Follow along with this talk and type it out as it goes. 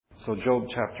So Job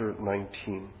chapter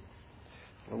 19.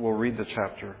 We'll read the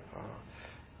chapter.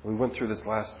 We went through this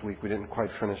last week. We didn't quite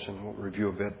finish, and we'll review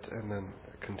a bit and then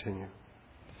continue.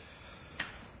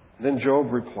 Then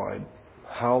Job replied,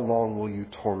 "How long will you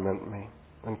torment me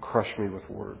and crush me with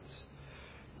words?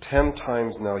 10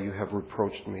 times now you have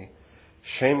reproached me.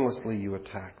 Shamelessly you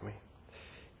attack me.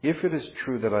 If it is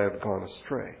true that I have gone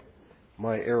astray,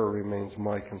 my error remains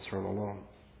my concern alone.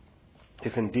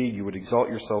 If indeed you would exalt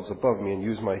yourselves above me and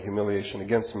use my humiliation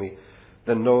against me,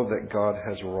 then know that God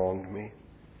has wronged me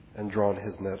and drawn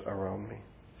his net around me.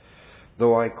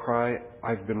 Though I cry,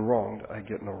 I've been wronged, I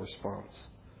get no response.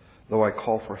 Though I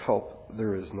call for help,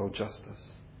 there is no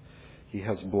justice. He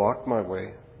has blocked my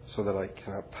way so that I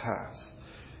cannot pass.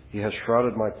 He has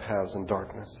shrouded my paths in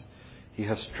darkness. He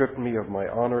has stripped me of my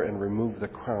honor and removed the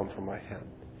crown from my head.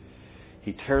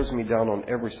 He tears me down on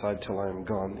every side till I am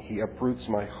gone. He uproots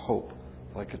my hope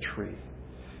like a tree.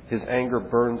 His anger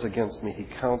burns against me. He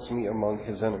counts me among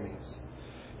his enemies.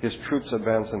 His troops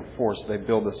advance in force. They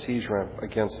build a siege ramp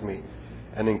against me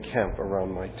and encamp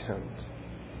around my tent.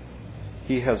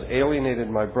 He has alienated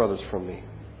my brothers from me.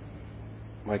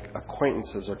 My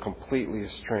acquaintances are completely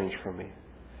estranged from me.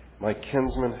 My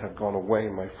kinsmen have gone away.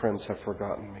 My friends have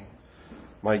forgotten me.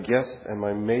 My guests and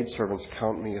my maidservants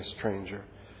count me a stranger.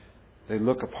 They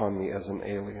look upon me as an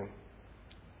alien.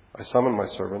 I summon my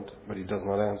servant, but he does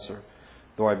not answer,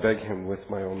 though I beg him with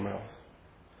my own mouth.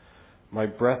 My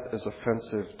breath is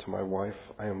offensive to my wife.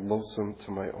 I am loathsome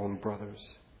to my own brothers.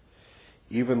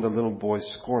 Even the little boys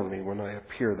scorn me. When I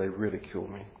appear, they ridicule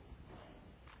me.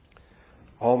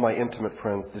 All my intimate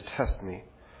friends detest me.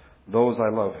 Those I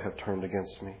love have turned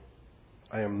against me.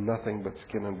 I am nothing but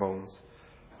skin and bones.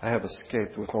 I have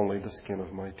escaped with only the skin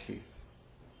of my teeth.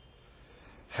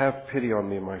 Have pity on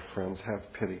me, my friends,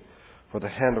 have pity, for the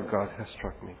hand of God has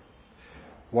struck me.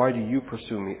 Why do you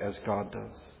pursue me as God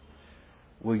does?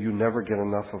 Will you never get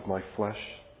enough of my flesh?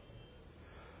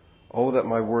 Oh, that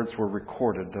my words were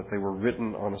recorded, that they were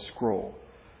written on a scroll,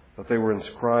 that they were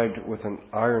inscribed with an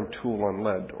iron tool on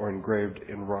lead or engraved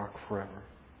in rock forever.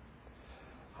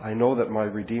 I know that my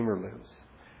Redeemer lives,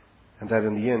 and that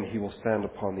in the end he will stand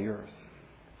upon the earth.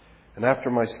 And after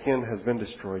my skin has been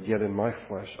destroyed, yet in my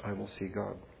flesh I will see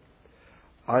God.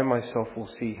 I myself will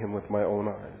see him with my own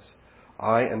eyes,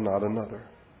 I and not another.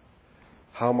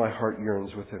 How my heart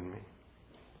yearns within me.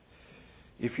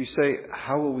 If you say,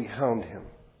 how will we hound him?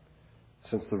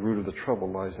 Since the root of the trouble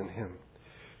lies in him.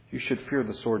 You should fear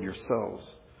the sword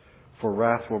yourselves, for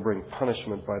wrath will bring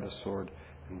punishment by the sword,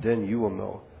 and then you will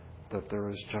know that there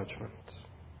is judgment.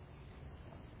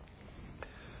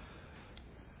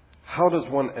 How does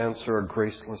one answer a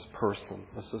graceless person?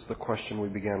 This is the question we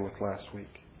began with last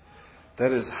week.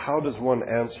 That is, how does one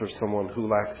answer someone who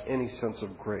lacks any sense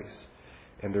of grace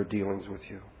in their dealings with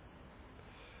you?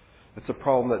 It's a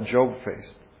problem that Job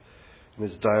faced in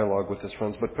his dialogue with his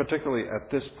friends, but particularly at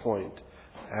this point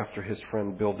after his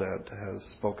friend Bildad has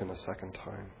spoken a second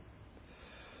time.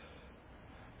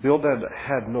 Bildad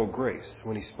had no grace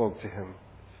when he spoke to him.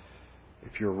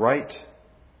 If you're right,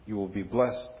 you will be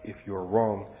blessed. If you are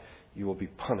wrong, you will be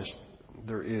punished.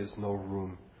 There is no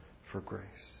room for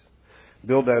grace.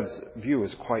 Bildad's view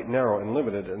is quite narrow and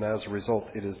limited, and as a result,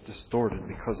 it is distorted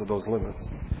because of those limits.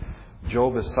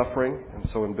 Job is suffering, and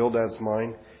so in Bildad's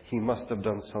mind, he must have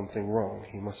done something wrong.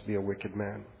 He must be a wicked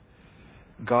man.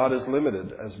 God is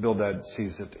limited, as Bildad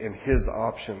sees it, in his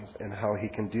options and how he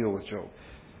can deal with Job.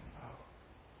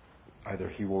 Either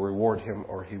he will reward him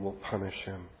or he will punish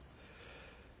him.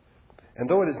 And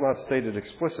though it is not stated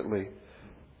explicitly,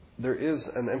 there is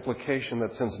an implication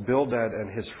that since Bildad and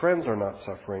his friends are not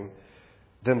suffering,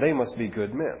 then they must be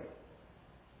good men.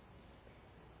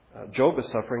 Job is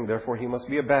suffering, therefore he must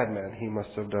be a bad man. He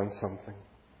must have done something.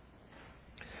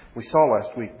 We saw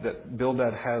last week that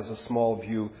Bildad has a small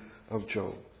view of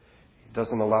Job. He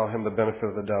doesn't allow him the benefit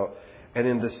of the doubt. And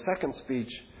in the second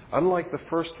speech, unlike the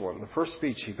first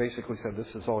speech he basically said,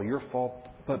 this is all your fault,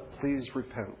 but please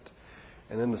repent.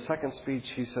 And in the second speech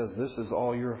he says, this is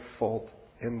all your fault,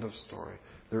 end of story.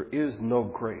 There is no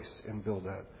grace in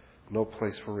Bildad, no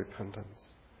place for repentance.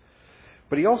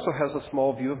 But he also has a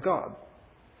small view of God,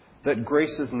 that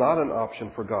grace is not an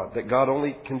option for God, that God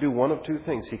only can do one of two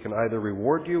things. He can either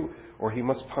reward you or he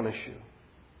must punish you.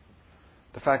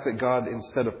 The fact that God,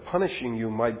 instead of punishing you,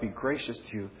 might be gracious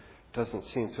to you doesn't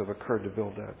seem to have occurred to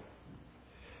Bildad.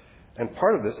 And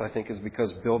part of this, I think, is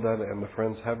because Bildad and the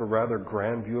friends have a rather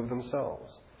grand view of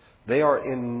themselves. They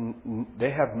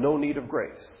have no need of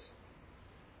grace.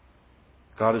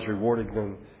 God is rewarding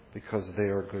them because they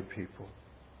are good people.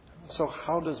 So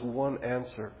how does one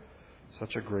answer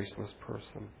such a graceless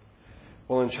person?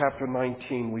 Well, in chapter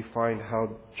 19, we find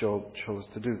how Job chose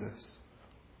to do this.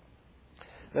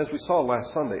 And as we saw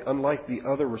last Sunday, unlike the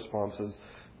other responses,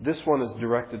 this one is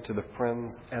directed to the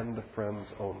friends and the friends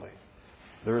only.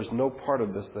 There is no part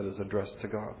of this that is addressed to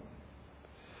God.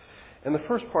 In the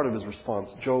first part of his response,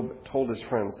 Job told his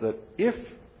friends that if,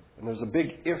 and there's a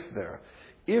big if there,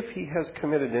 if he has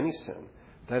committed any sin,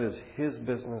 that is his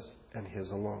business and his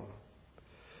alone.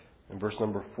 In verse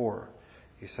number 4,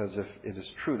 he says, if it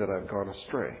is true that I've gone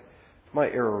astray, my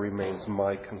error remains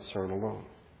my concern alone.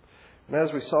 And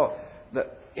as we saw,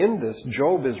 that in this,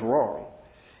 Job is wrong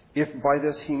if by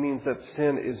this he means that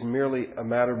sin is merely a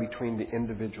matter between the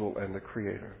individual and the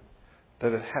Creator,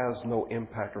 that it has no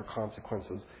impact or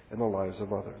consequences in the lives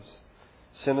of others.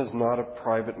 Sin is not a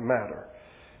private matter,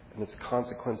 and its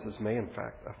consequences may in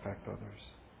fact affect others.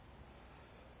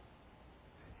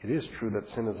 It is true that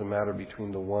sin is a matter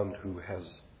between the one who has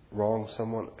wronged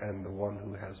someone and the one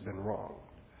who has been wronged.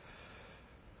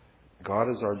 God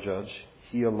is our judge.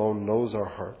 He alone knows our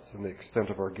hearts and the extent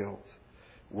of our guilt.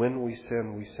 When we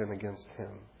sin against Him.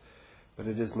 But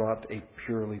it is not a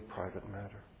purely private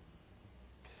matter.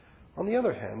 On the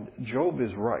other hand, Job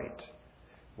is right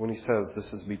when he says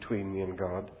this is between me and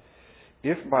God.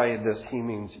 If by this he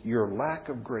means your lack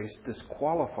of grace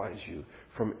disqualifies you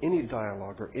from any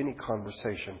dialogue or any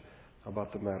conversation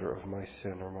about the matter of my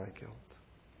sin or my guilt.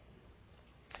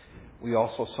 We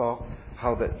also saw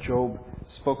how that Job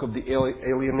spoke of the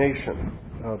alienation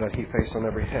that he faced on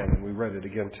every hand, and we read it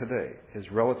again today. His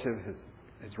relatives,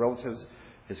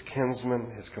 his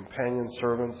kinsmen, his companions,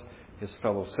 servants, his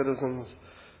fellow citizens,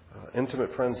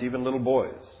 intimate friends, even little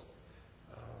boys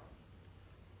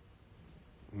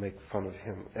make fun of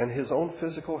him. And his own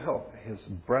physical health. His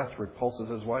breath repulses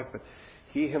his wife, but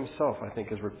he himself, I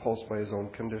think, is repulsed by his own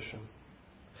condition.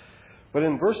 But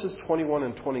in verses 21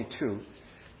 and 22,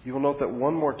 you will note that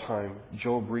one more time,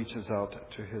 Job reaches out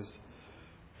to his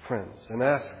friends and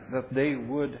asks that they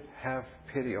would have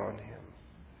pity on him.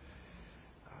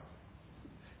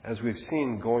 As we've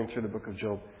seen going through the book of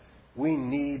Job, we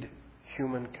need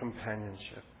human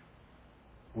companionship.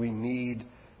 We need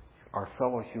our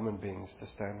fellow human beings to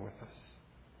stand with us.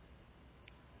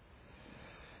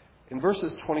 In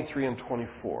verses 23 and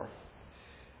 24,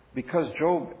 because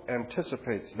Job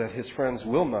anticipates that his friends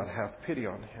will not have pity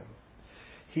on him,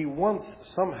 he wants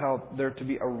somehow there to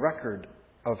be a record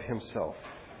of himself,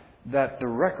 that the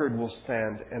record will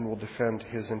stand and will defend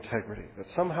his integrity, that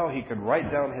somehow he could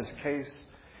write down his case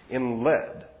in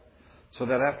lead, so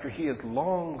that after he is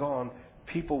long gone,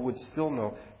 people would still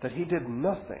know that he did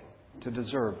nothing to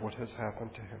deserve what has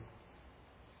happened to him.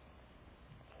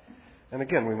 And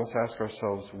again, we must ask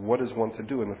ourselves, what is one to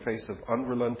do in the face of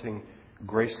unrelenting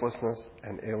gracelessness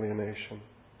and alienation?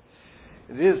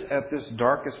 It is at this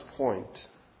darkest point,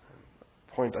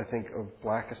 I think, of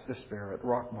blackest despair, at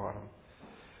rock bottom,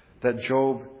 that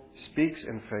Job speaks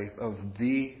in faith of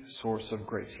the source of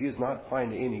grace. He is not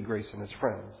finding any grace in his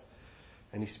friends,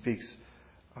 and he speaks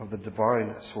of the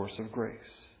divine source of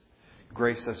grace.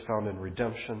 Grace as found in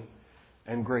redemption,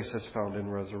 and grace as found in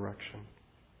resurrection.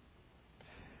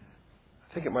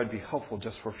 I think it might be helpful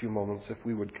just for a few moments if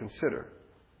we would consider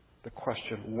the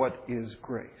question, what is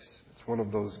grace? It's one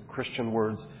of those Christian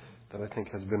words that I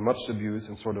think has been much abused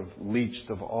and sort of leached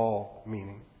of all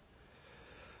meaning.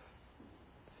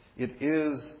 It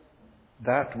is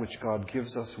that which God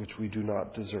gives us which we do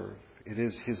not deserve. It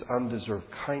is His undeserved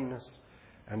kindness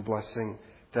and blessing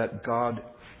that God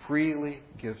freely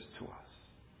gives to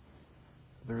us.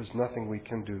 There is nothing we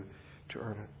can do to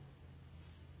earn it.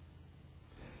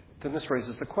 Then this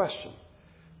raises the question,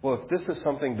 well, if this is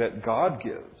something that God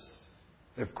gives,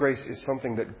 if grace is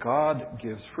something that God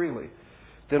gives freely,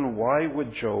 then why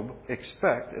would Job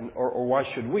expect, or why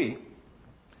should we,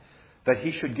 that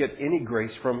he should get any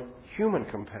grace from human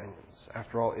companions?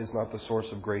 After all, is not the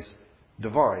source of grace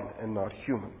divine and not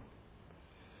human?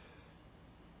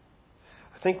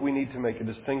 I think we need to make a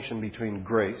distinction between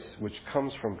grace, which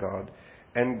comes from God,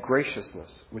 and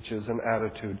graciousness, which is an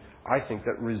attitude, I think,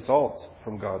 that results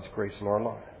from God's grace in our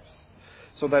lives.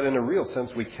 So that in a real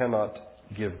sense, we cannot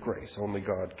give grace. Only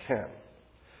God can.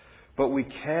 But we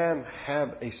can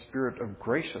have a spirit of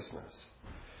graciousness,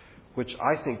 which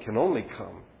I think can only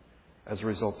come as a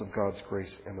result of God's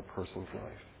grace in the person's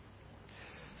life.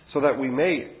 So that we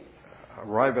may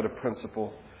arrive at a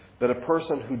principle that a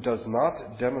person who does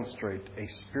not demonstrate a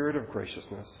spirit of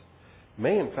graciousness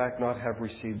may in fact not have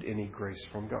received any grace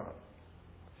from God.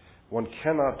 One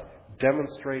cannot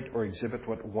demonstrate or exhibit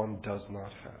what one does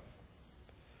not have.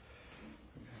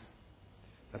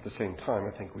 At the same time,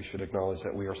 I think we should acknowledge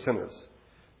that we are sinners.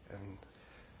 And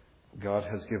God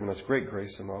has given us great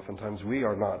grace, and oftentimes we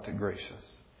are not gracious.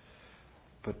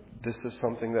 But this is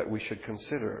something that we should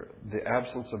consider. The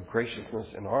absence of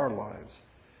graciousness in our lives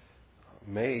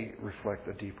may reflect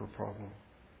a deeper problem.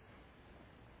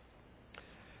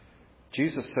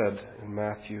 Jesus said in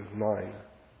Matthew 9,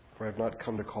 "For I have not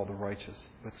come to call the righteous,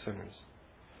 but sinners."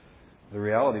 The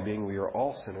reality being we are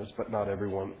all sinners, but not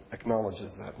everyone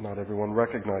acknowledges that. Not everyone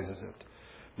recognizes it.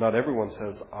 Not everyone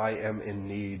says, "I am in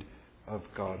need of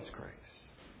God's grace."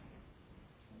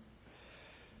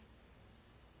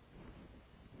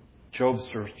 Job's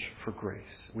search for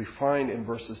grace. We find in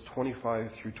verses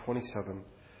 25 through 27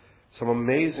 some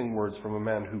amazing words from a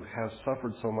man who has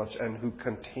suffered so much and who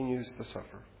continues to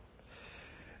suffer.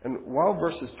 And while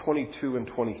verses 22 and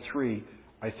 23,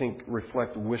 I think,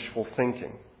 reflect wishful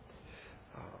thinking,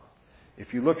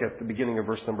 if you look at the beginning of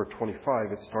verse number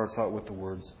 25, it starts out with the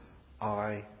words,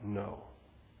 "I know."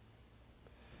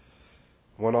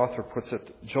 One author puts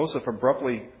it, Job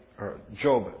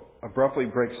abruptly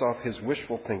breaks off his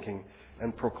wishful thinking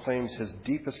and proclaims his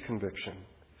deepest conviction.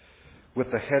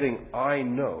 With the heading, "I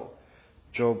know,"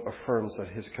 Job affirms that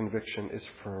his conviction is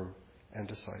firm and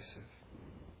decisive.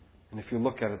 And if you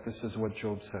look at it, this is what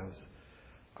Job says.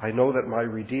 "I know that my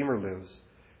Redeemer lives,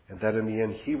 and that in the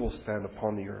end he will stand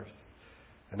upon the earth.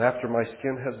 And after my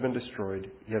skin has been destroyed,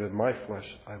 yet in my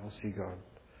flesh I will see God.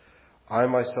 I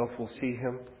myself will see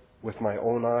him with my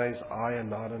own eyes, I and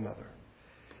not another.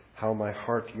 How my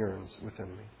heart yearns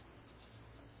within me."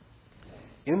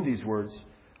 In these words,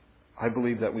 I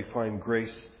believe that we find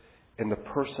grace in the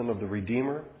person of the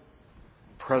Redeemer,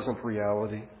 present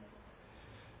reality,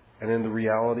 and in the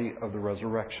reality of the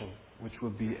resurrection, which will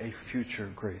be a future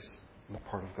grace on the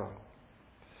part of God.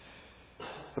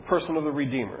 The person of the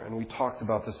Redeemer, and we talked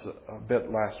about this a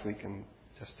bit last week, and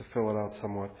just to fill it out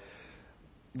somewhat,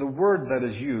 the word that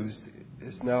is used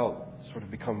is now sort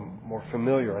of become more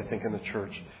familiar, I think, in the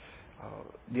church.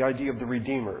 The idea of the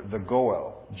Redeemer, the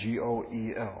Goel,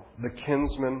 G-O-E-L, the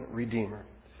kinsman Redeemer.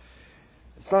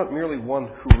 It's not merely one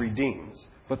who redeems,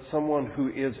 but someone who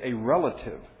is a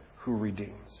relative who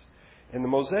redeems. In the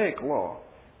Mosaic law,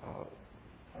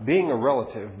 being a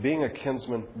relative, being a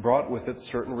kinsman, brought with it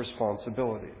certain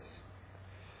responsibilities.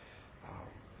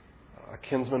 A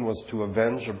kinsman was to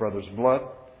avenge a brother's blood.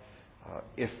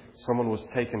 If someone was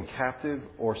taken captive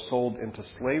or sold into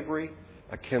slavery,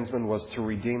 a kinsman was to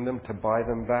redeem them, to buy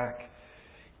them back.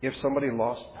 If somebody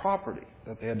lost property,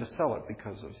 that they had to sell it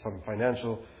because of some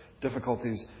financial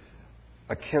difficulties,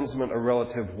 a kinsman, a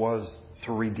relative, was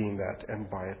to redeem that and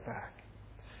buy it back.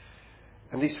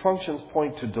 And these functions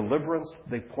point to deliverance,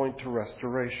 they point to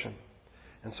restoration.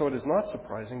 And so it is not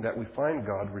surprising that we find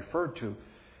God referred to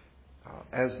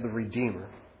as the Redeemer,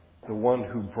 the one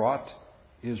who brought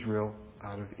Israel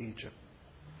out of Egypt.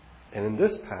 And in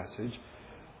this passage,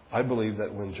 I believe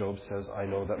that when Job says, "I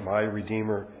know that my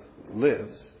Redeemer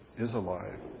lives, is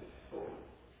alive,"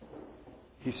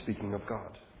 he's speaking of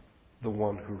God, the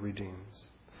one who redeems.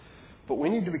 But we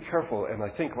need to be careful, and I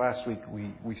think last week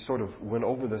we sort of went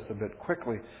over this a bit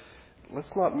quickly.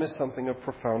 Let's not miss something of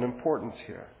profound importance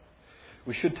here.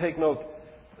 We should take note,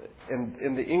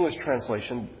 in the English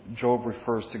translation, Job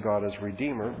refers to God as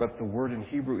Redeemer, but the word in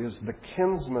Hebrew is the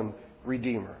kinsman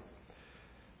Redeemer.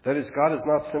 That is, God is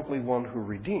not simply one who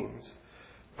redeems,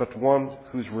 but one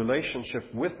whose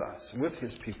relationship with us, with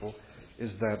his people,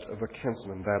 is that of a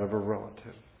kinsman, that of a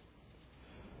relative.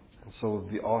 And so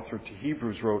the author to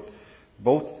Hebrews wrote,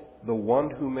 "Both the one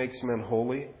who makes men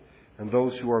holy and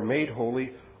those who are made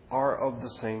holy are of the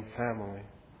same family.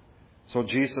 So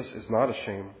Jesus is not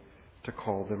ashamed to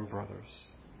call them brothers."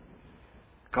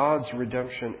 God's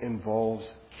redemption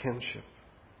involves kinship.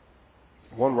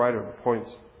 One writer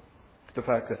points to the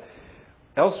fact that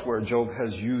elsewhere Job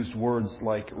has used words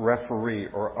like referee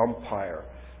or umpire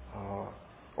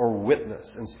or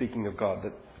witness in speaking of God,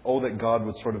 that God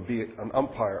would sort of be an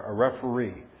umpire, a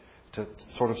referee, to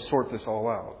sort of sort this all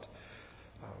out.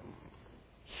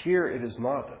 Here it is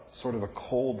not sort of a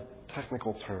cold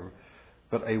technical term,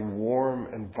 but a warm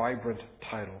and vibrant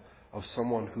title of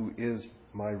someone who is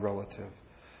my relative.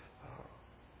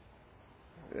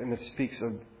 And it speaks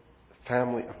of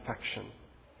family affection,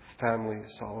 family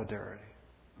solidarity.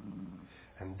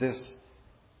 And this,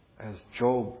 as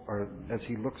Job, or as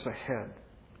he looks ahead,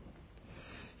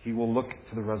 he will look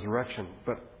to the resurrection.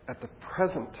 But at the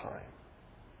present time,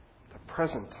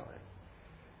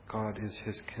 God is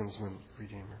his kinsman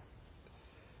Redeemer.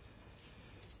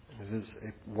 And it is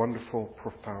a wonderful,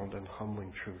 profound, and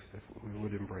humbling truth if we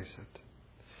would embrace it.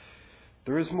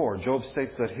 There is more. Job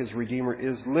states that his Redeemer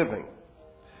is living.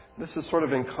 This is sort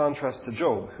of in contrast to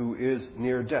Job, who is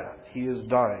near death. He is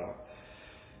dying.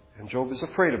 And Job is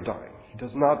afraid of dying. He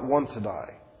does not want to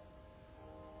die.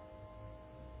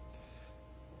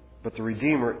 But the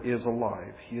Redeemer is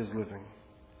alive. He is living.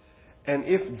 And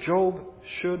if Job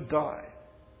should die,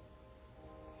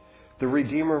 the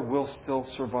Redeemer will still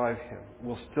survive him,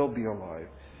 will still be alive,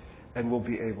 and will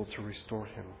be able to restore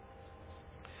him.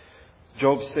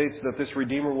 Job states that this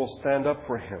Redeemer will stand up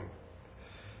for him.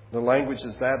 The language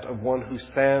is that of one who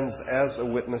stands as a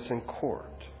witness in court,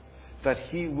 that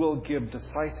he will give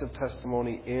decisive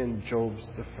testimony in Job's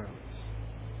defense.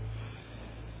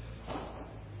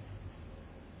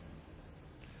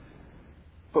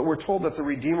 But we're told that the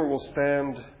Redeemer will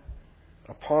stand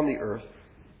upon the earth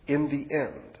in the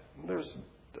end.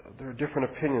 There are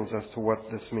different opinions as to what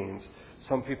this means.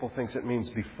 Some people think it means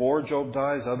before Job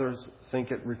dies. Others think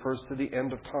it refers to the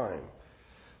end of time,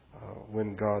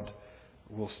 when God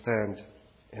will stand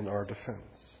in our defense.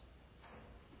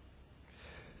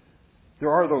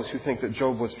 There are those who think that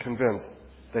Job was convinced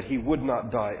that he would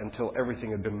not die until everything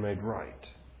had been made right.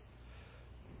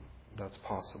 That's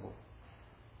possible.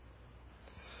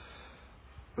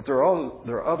 But there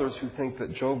are others who think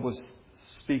that Job was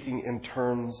speaking in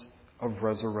terms of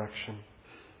resurrection.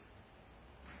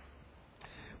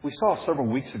 We saw several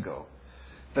weeks ago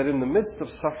that in the midst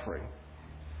of suffering,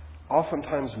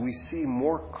 oftentimes we see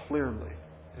more clearly.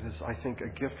 It is, I think, a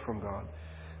gift from God.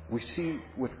 We see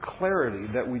with clarity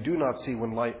that we do not see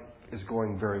when life is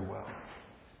going very well.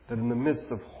 That in the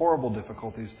midst of horrible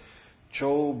difficulties,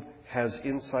 Job has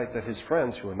insight that his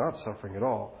friends, who are not suffering at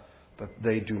all, that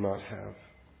they do not have.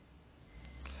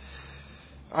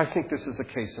 I think this is a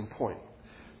case in point.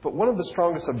 But one of the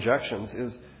strongest objections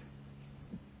is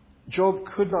Job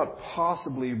could not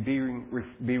possibly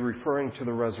be referring to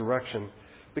the resurrection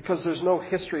because there's no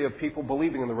history of people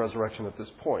believing in the resurrection at this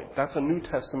point. That's a New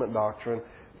Testament doctrine.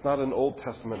 It's not an Old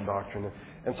Testament doctrine.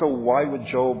 And so why would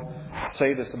Job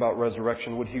say this about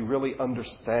resurrection? Would he really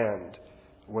understand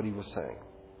what he was saying?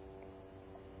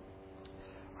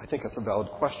 I think that's a valid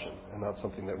question and not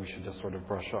something that we should just sort of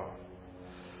brush off.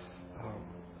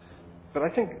 But I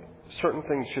think certain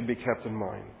things should be kept in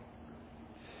mind.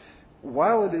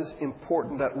 While it is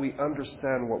important that we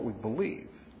understand what we believe,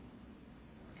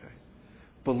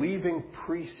 believing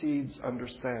precedes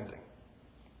understanding.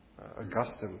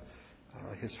 Augustine,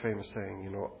 his famous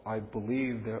saying, I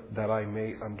believe that I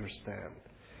may understand.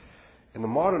 In the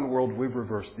modern world, we've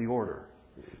reversed the order.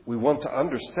 We want to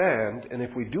understand, and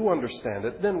if we do understand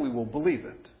it, then we will believe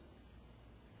it.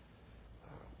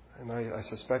 And I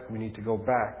suspect we need to go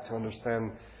back to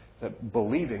understand that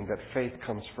believing, that faith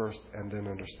comes first and then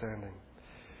understanding.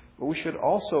 But we should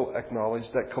also acknowledge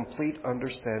that complete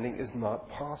understanding is not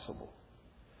possible.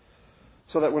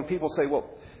 So that when people say, well,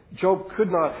 Job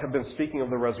could not have been speaking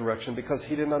of the resurrection because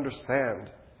he didn't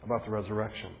understand about the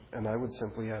resurrection. And I would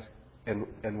simply ask, and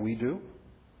we do?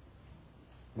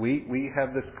 We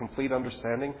have this complete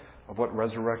understanding of what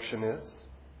resurrection is?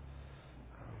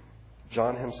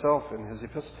 John himself in his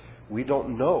epistle, we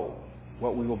don't know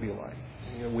what we will be like.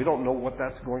 We don't know what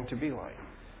that's going to be like.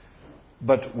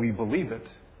 But we believe it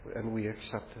and we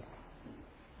accept it.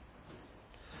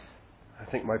 I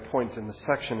think my point in this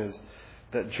section is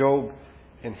that Job,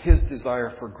 in his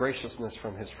desire for graciousness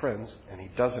from his friends, and he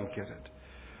doesn't get it,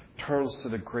 turns to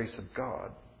the grace of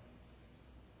God,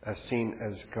 as seen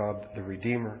as God the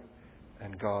Redeemer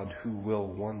and God who will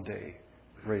one day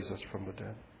raise us from the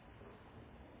dead.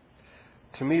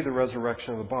 To me, the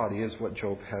resurrection of the body is what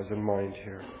Job has in mind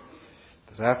here.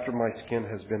 That after my skin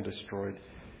has been destroyed,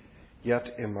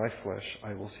 yet in my flesh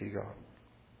I will see God.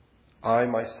 I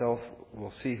myself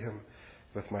will see him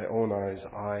with my own eyes,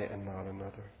 I and not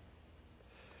another.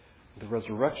 The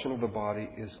resurrection of the body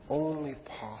is only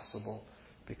possible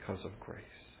because of grace.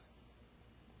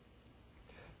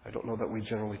 I don't know that we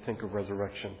generally think of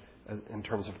resurrection in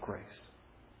terms of grace.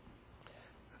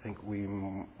 I think we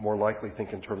more likely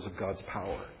think in terms of God's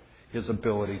power, his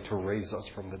ability to raise us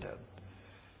from the dead.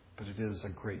 But it is a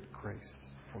great grace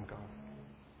from God.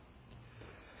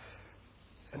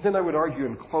 And then I would argue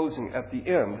in closing at the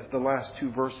end, the last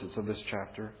two verses of this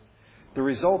chapter, the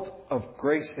result of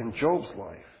grace in Job's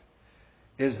life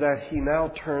is that he now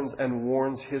turns and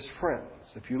warns his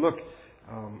friends. If you look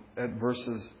at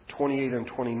verses 28 and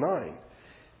 29,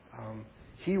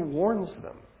 he warns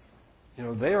them.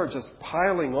 They are just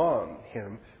piling on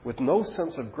him with no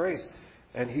sense of grace.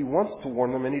 And he wants to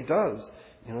warn them, and he does.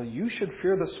 You should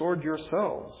fear the sword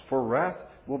yourselves, for wrath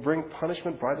will bring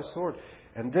punishment by the sword.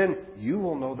 And then you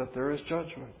will know that there is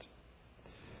judgment.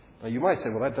 Now you might say,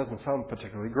 well, that doesn't sound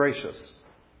particularly gracious.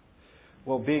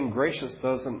 Well, being gracious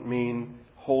doesn't mean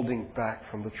holding back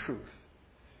from the truth.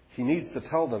 He needs to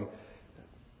tell them,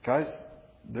 guys,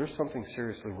 there's something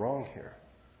seriously wrong here.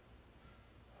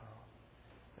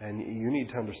 And you need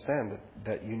to understand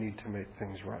that you need to make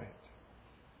things right.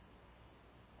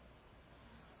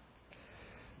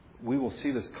 We will see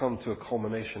this come to a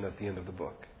culmination at the end of the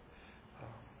book.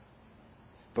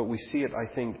 But we see it,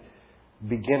 I think,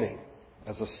 beginning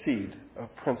as a seed, a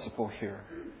principle here.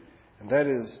 And that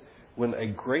is when a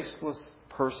graceless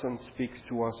person speaks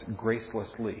to us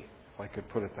gracelessly, if I could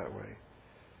put it that way,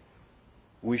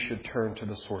 we should turn to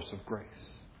the source of grace.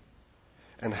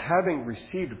 And having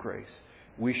received grace,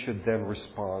 we should then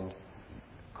respond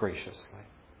graciously.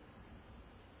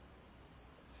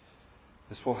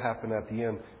 This will happen at the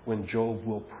end when Job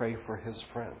will pray for his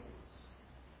friends.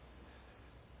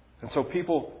 And so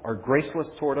people are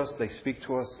graceless toward us. They speak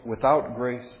to us without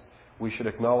grace. We should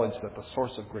acknowledge that the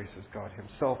source of grace is God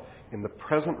Himself. In the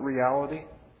present reality,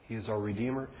 He is our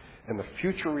Redeemer. In the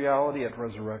future reality at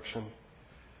resurrection,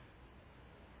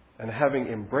 and having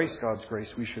embraced God's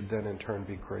grace, we should then in turn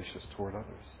be gracious toward others.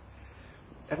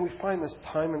 And we find this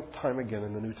time and time again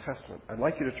in the New Testament. I'd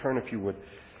like you to turn, if you would,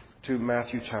 to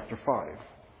Matthew chapter 5,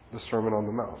 the Sermon on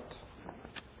the Mount.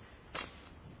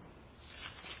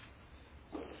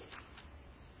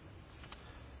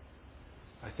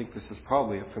 I think this is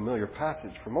probably a familiar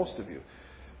passage for most of you.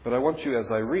 But I want you, as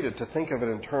I read it, to think of it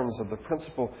in terms of the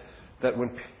principle that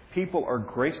when people are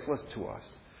graceless to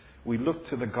us, we look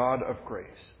to the God of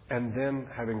grace. And then,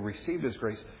 having received His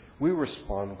grace, we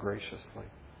respond graciously.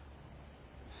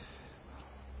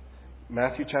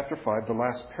 Matthew chapter 5, the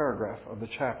last paragraph of the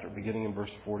chapter, beginning in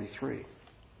verse 43.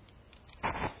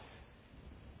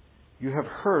 You have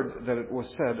heard that it was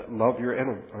said, love your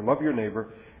enemy, or love your neighbor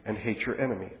and hate your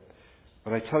enemy.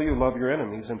 But I tell you, love your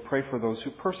enemies and pray for those who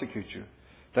persecute you,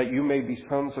 that you may be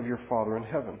sons of your Father in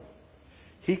heaven.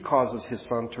 He causes His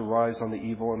sun to rise on the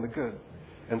evil and the good,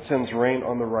 and sends rain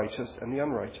on the righteous and the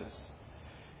unrighteous.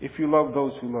 If you love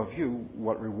those who love you,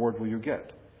 what reward will you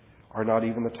get? Are not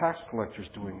even the tax collectors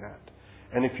doing that?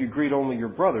 And if you greet only your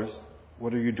brothers,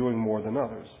 what are you doing more than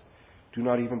others? Do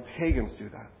not even pagans do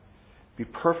that? Be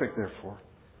perfect, therefore,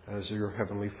 as your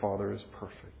heavenly Father is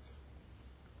perfect.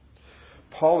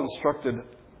 Paul instructed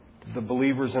the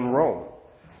believers in Rome,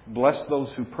 bless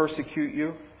those who persecute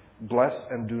you, bless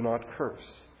and do not curse.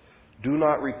 Do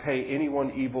not repay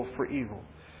anyone evil for evil.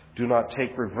 Do not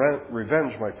take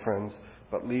revenge, my friends,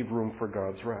 but leave room for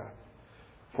God's wrath.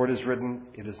 For it is written,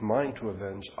 it is mine to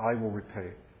avenge, I will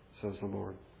repay, says the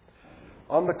Lord.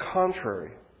 On the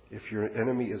contrary, if your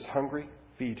enemy is hungry,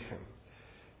 feed him.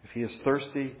 If he is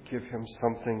thirsty, give him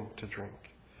something to drink.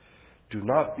 Do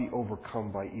not be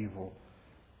overcome by evil,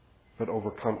 but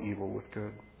overcome evil with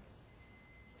good.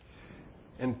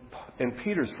 In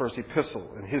Peter's first epistle,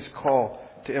 in his call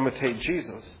to imitate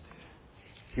Jesus,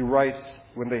 he writes,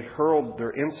 when they hurled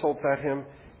their insults at him,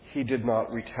 he did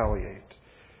not retaliate.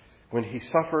 When he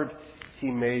suffered, he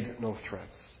made no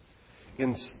threats.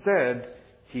 Instead,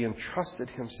 he entrusted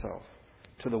himself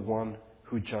to the one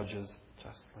who judges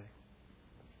justly.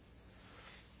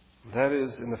 That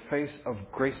is, in the face of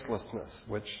gracelessness,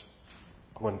 which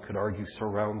one could argue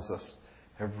surrounds us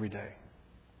every day,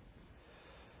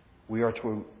 we are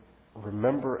to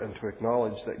remember and to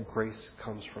acknowledge that grace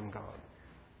comes from God.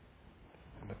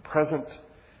 In the present,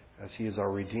 as He is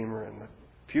our Redeemer, in the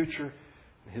future,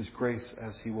 in His grace,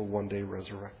 as He will one day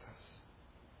resurrect us.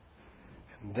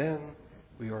 And then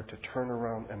we are to turn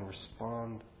around and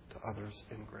respond to others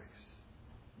in grace.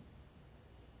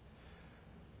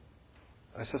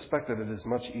 I suspect that it is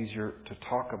much easier to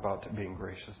talk about being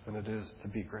gracious than it is to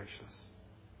be gracious.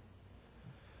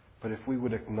 But if we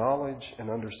would acknowledge and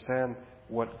understand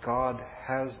what God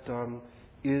has done,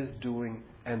 is doing,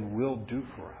 and will do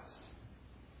for us,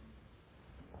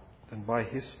 then by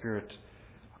His Spirit,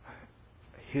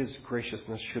 His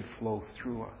graciousness should flow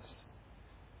through us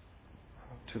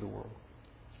to the world.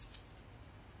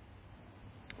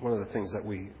 One of the things that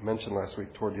we mentioned last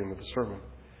week toward the end of the sermon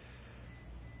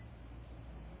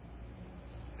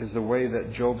is the way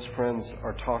that Job's friends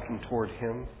are talking toward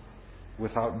him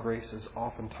without grace is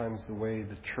oftentimes the way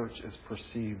the church is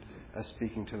perceived as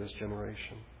speaking to this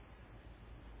generation.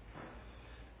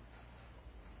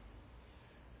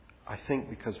 I think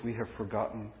because we have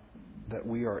forgotten that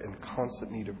we are in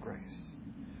constant need of grace,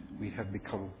 we have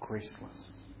become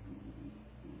graceless.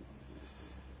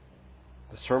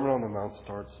 The Sermon on the Mount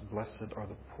starts, blessed are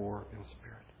the poor in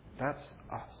spirit. That's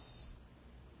us.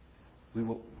 We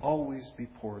will always be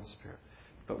poor in spirit.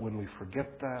 But when we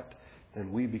forget that,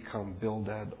 then we become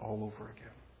Bildad all over again.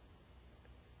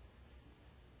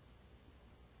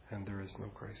 And there is no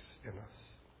grace in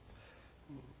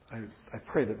us. I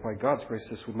pray that by God's grace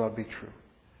this would not be true.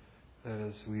 that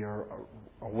as we are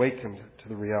awakened to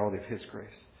the reality of His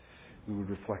grace, we would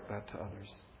reflect that to others.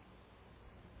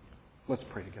 Let's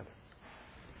pray together.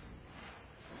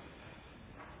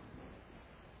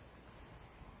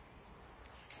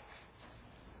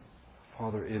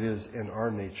 Father, it is in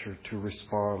our nature to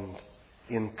respond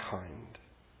in kind.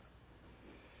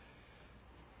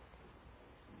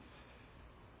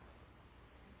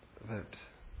 That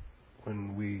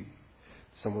when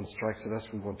someone strikes at us,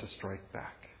 we want to strike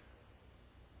back.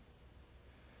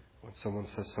 When someone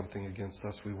says something against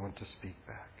us, we want to speak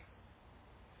back.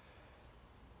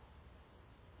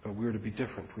 But we are to be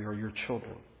different. We are your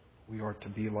children. We are to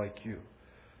be like you,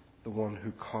 the one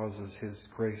who causes His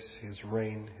grace, His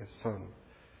reign, His Son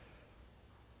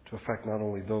to affect not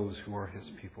only those who are His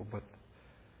people, but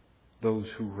those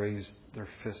who raise their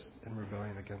fist in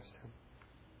rebellion against Him.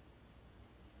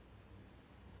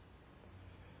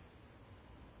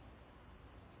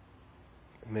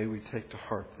 May we take to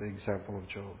heart the example of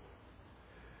Job,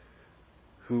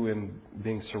 who in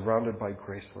being surrounded by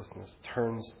gracelessness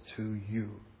turns to you,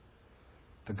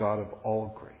 the God of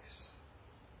all grace,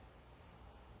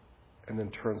 and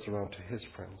then turns around to his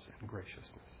friends in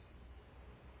graciousness.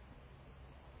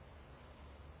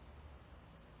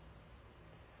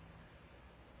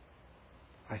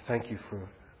 I thank you for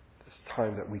this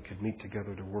time that we could meet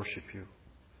together to worship you,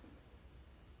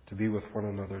 to be with one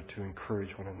another, to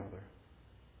encourage one another.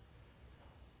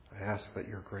 I ask that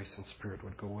your grace and Spirit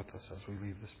would go with us as we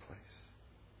leave this place.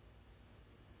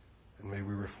 And may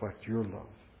we reflect your love,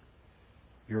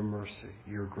 your mercy,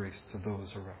 your grace to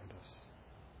those around us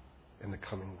in the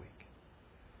coming week.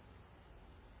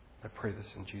 I pray this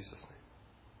in Jesus' name.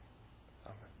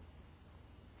 Amen.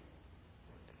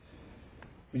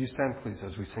 Will you stand, please,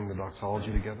 as we sing the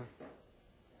doxology together?